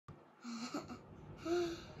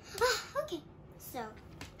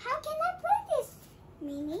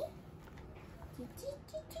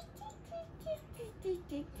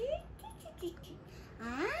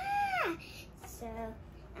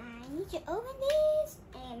this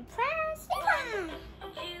and press it on.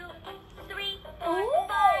 1, 2, 3, 4, Oh.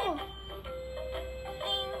 5.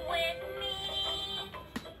 Sing with me.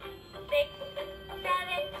 6,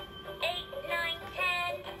 7, 8, 9,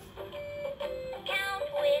 10. Count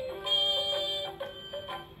with me.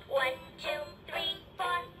 1, 2, 3,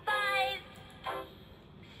 4, 5.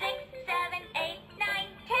 6, 7, 8, 9,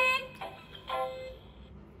 10.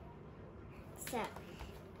 So,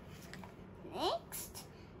 next,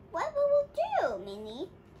 what we will do, Minnie?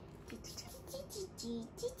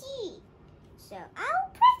 So, I'll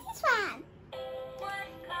press this one. What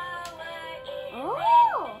color is it?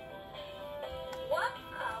 Oh, What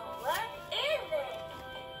color is it?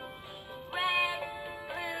 Red,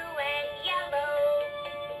 blue, and yellow.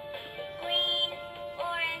 Green,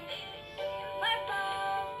 orange,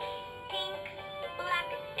 purple, pink, black,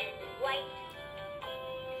 and white.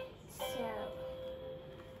 so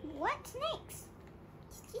what's next?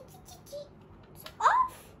 It's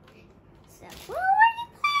off. So, we'll already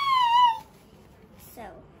play. So,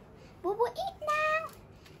 we will eat now.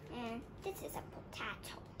 And this is a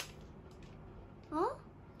potato. Oh,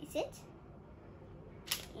 is it?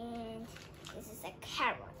 And this is a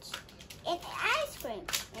carrot. And ice cream.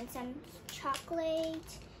 And some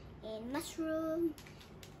chocolate. And mushroom.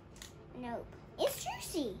 Nope, it's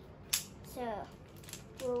juicy. So,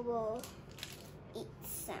 we will eat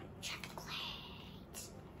some chocolate.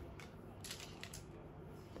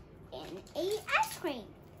 And ice cream.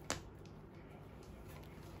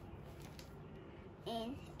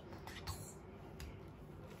 And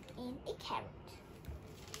a carrot.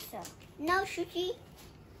 So, no sushi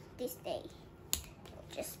this day.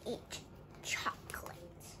 We'll just eat chocolate.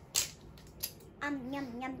 Yum,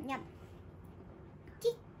 yum, yum.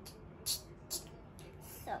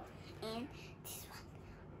 So, and this one.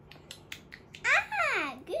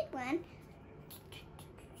 Ah, good one.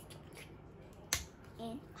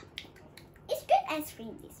 And it's good ice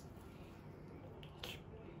cream, this.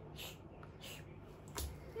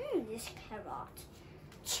 This carrot.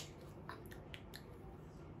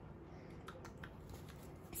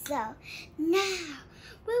 So now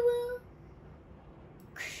we will.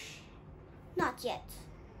 Not yet.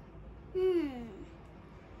 I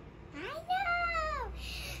know.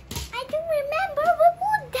 I don't remember. We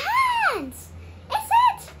will dance. Is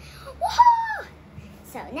it? Whoa!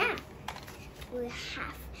 So now we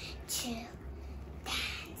have to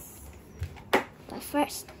dance. But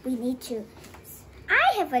first, we need to.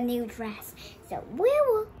 I have a new dress, so we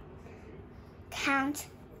will count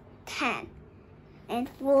 10 and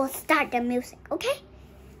we'll start the music, okay?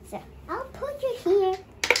 So I'll put you here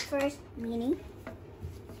first, Minnie.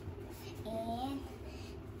 And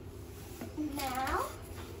now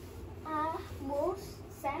we'll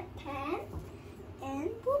set 10 and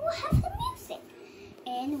we will have the music.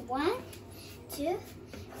 And 1, 2,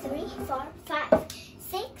 3, 4, 5,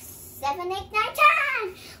 6, 7, 8, 9,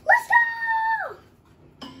 10. Let's go!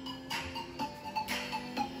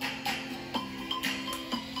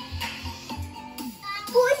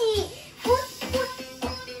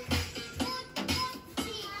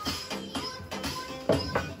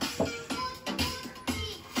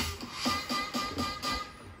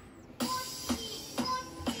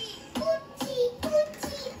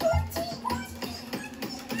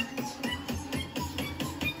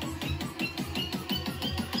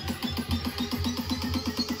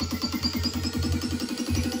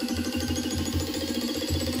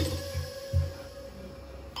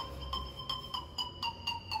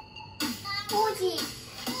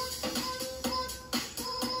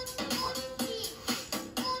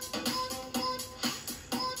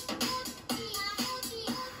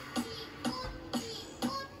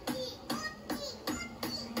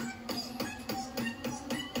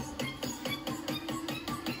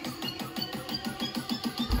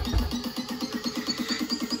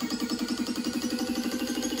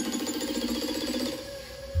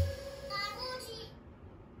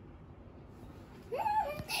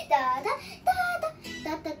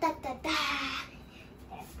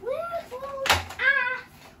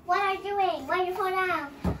 What are you doing? Why you fall down?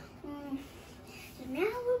 So now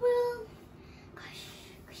we will.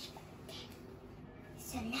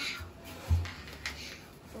 So now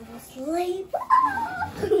we will sleep.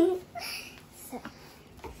 So.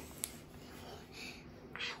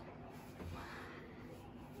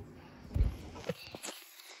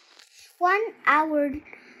 1 hour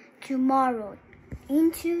tomorrow.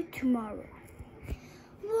 Into tomorrow.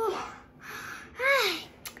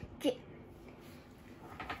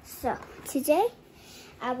 So today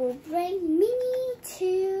I will bring Minnie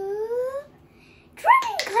to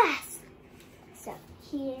drawing class. So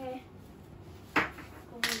here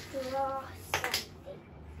we draw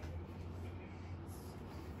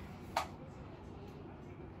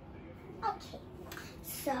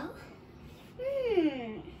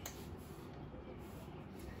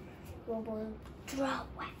will draw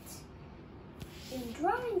what? In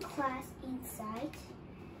drawing class inside,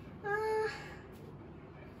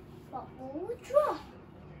 what will we draw?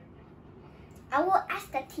 I will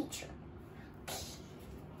ask the teacher.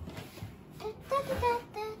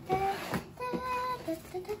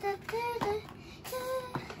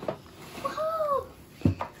 Whoa!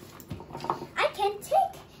 I can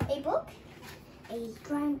take a book, a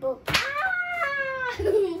drawing book. Ah!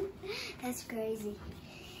 That's crazy.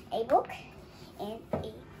 A book and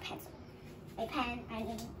a pencil. A pen, I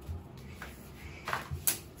mean.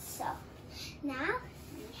 So, now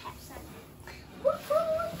we have some. What we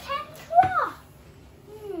can draw?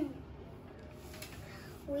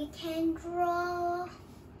 We can draw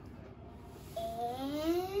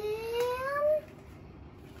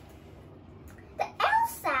the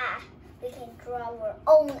Elsa. We can draw our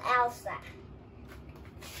own Elsa.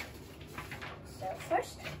 So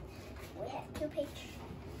first, we have 2 pages,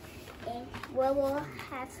 and we will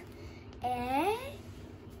have a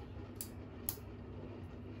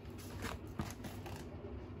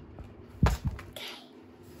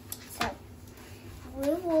we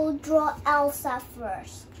will draw Elsa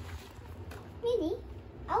first. Minnie,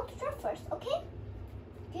 I'll draw first, okay?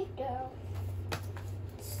 Good girl.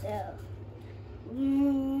 So,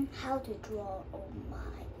 how to draw? Oh my!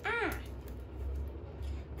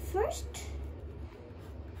 First,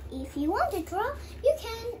 if you want to draw, you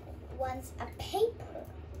can want a paper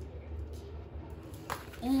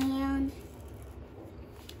and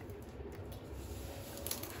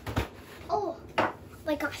oh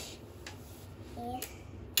my gosh! And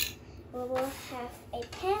we will have a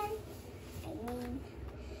pen,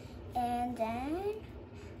 and then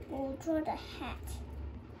we'll draw the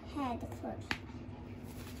head first,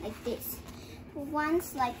 like this.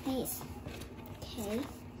 Once like this, okay,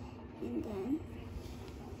 and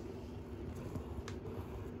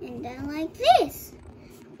then like this.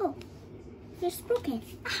 Oh, it's broken.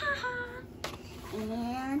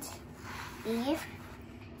 And if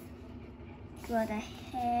draw the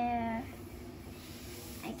hair.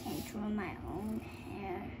 I can draw my own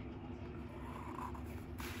hair.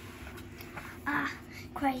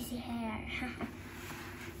 Crazy hair.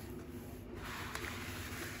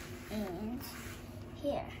 And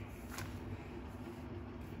here.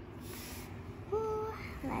 Oh,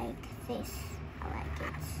 like this. I like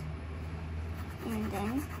it. And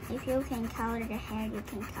then, if you can color the hair, you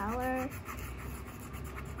can color.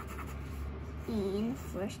 And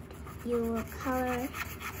first, you will color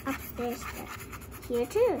up this here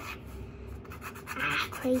too.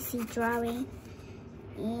 Crazy drawing.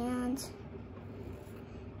 And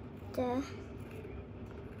the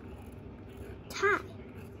tie,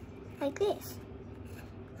 like this.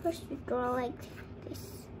 First you draw like this,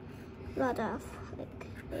 lot of like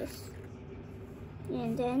this.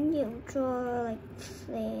 And then you draw like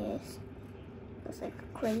this. Looks like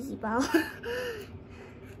a crazy ball.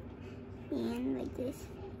 And like this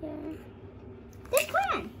here. This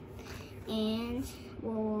one. And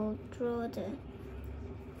we'll draw the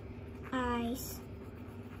eyes.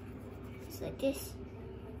 Just like this.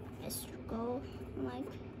 Let's go like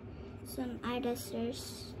some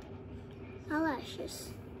eyelashes.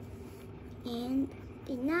 And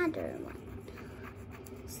another one.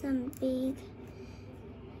 Some big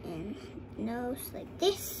and nose like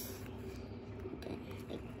this. And then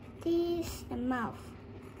like this, the mouth.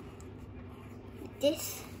 Like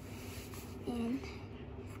this. And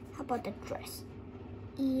how about the dress?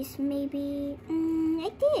 Is maybe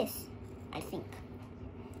like this, I think.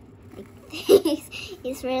 Like this.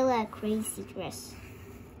 It's really a crazy dress.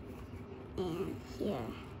 And here.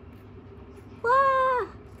 Wow!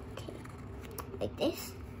 Okay. Like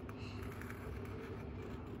this.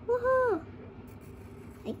 Woohoo!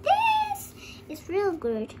 Like this! It's real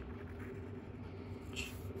good.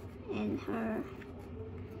 And her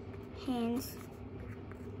hands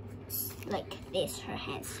like this, her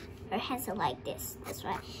hands are like this. That's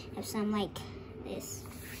right. Have some like this.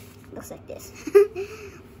 Looks like this.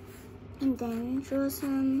 And then draw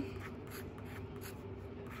some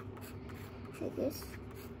like this.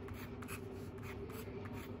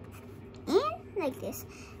 And like this.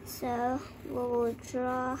 So we will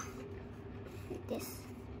draw like this.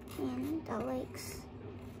 And the legs.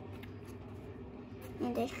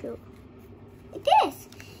 And the shoe. Like this.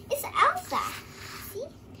 It's Elsa. See?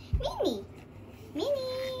 Minnie.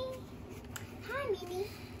 Minnie. Hi, Minnie.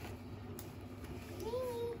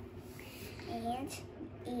 Minnie. And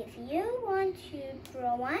if you want to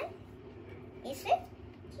draw one, is it?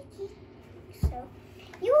 So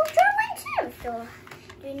you will draw one too. So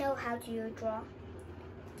do you know how to draw?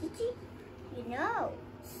 Gigi? You know.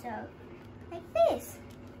 So like this.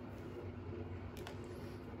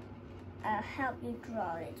 I'll help you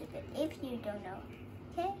draw a little bit if you don't know.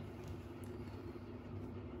 Okay?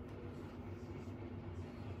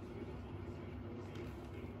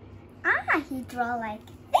 Ah, he draw like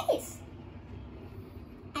this.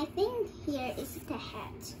 I think here is the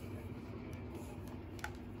hat.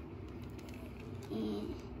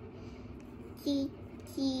 And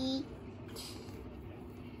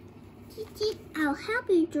I'll help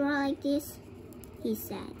you draw like this, he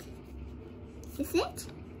said. Is it?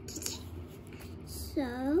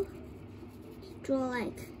 So, draw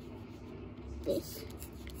like this.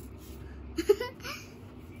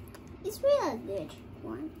 It's really a good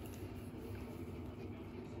one.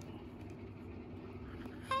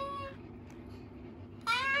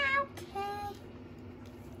 Okay.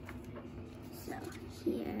 So,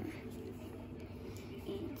 here.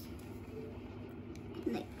 And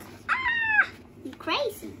like, you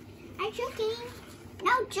crazy. Are you joking?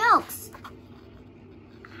 No jokes.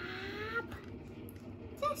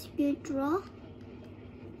 That's good draw.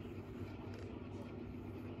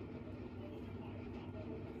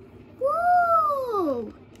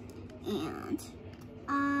 Whoa! And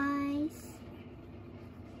eyes.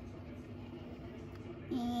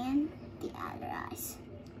 And the other eyes.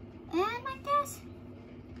 And like this.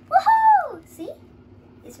 Woohoo! See?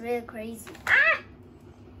 It's really crazy. Ah!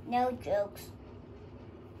 No jokes.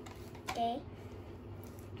 Okay.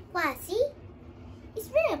 Wow, see? It's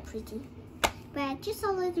really pretty. But just a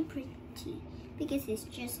little pretty because it's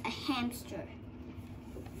just a hamster.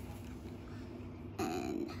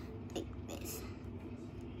 And like this.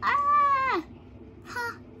 Ah!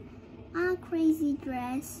 Ha! A crazy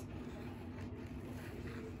dress.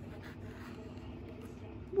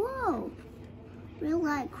 Whoa! Real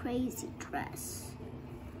like crazy dress.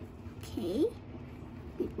 Okay.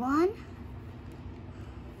 Good one.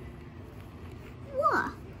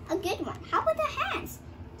 Whoa! A good one. How about the hands?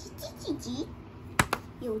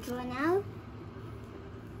 You draw now?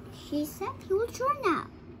 She said you will draw now.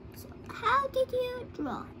 So how did you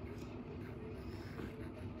draw?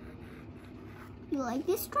 You like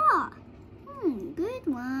this draw? Good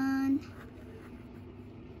one.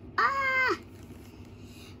 Ah!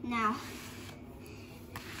 Now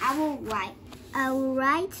I will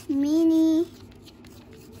write Minnie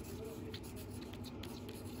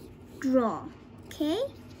draw. Okay?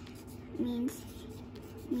 Means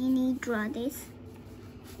Minnie draw this.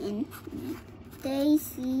 And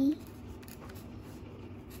Daisy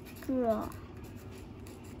draw.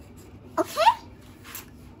 Okay?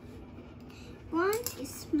 One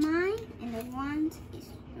is mine and the one is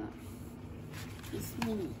yours. Is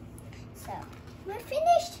Minnie. So we're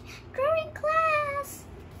finished drawing class.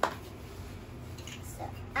 So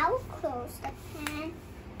I will close the pen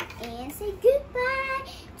and say goodbye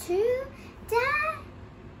to the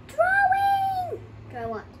drawing. Draw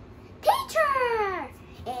what? Teacher!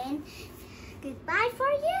 And goodbye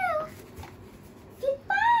for you.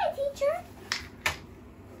 Goodbye, teacher.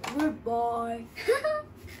 Goodbye.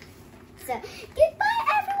 So, goodbye,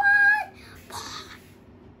 everyone.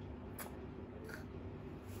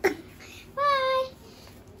 Bye.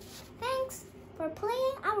 Thanks for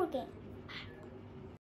playing our game.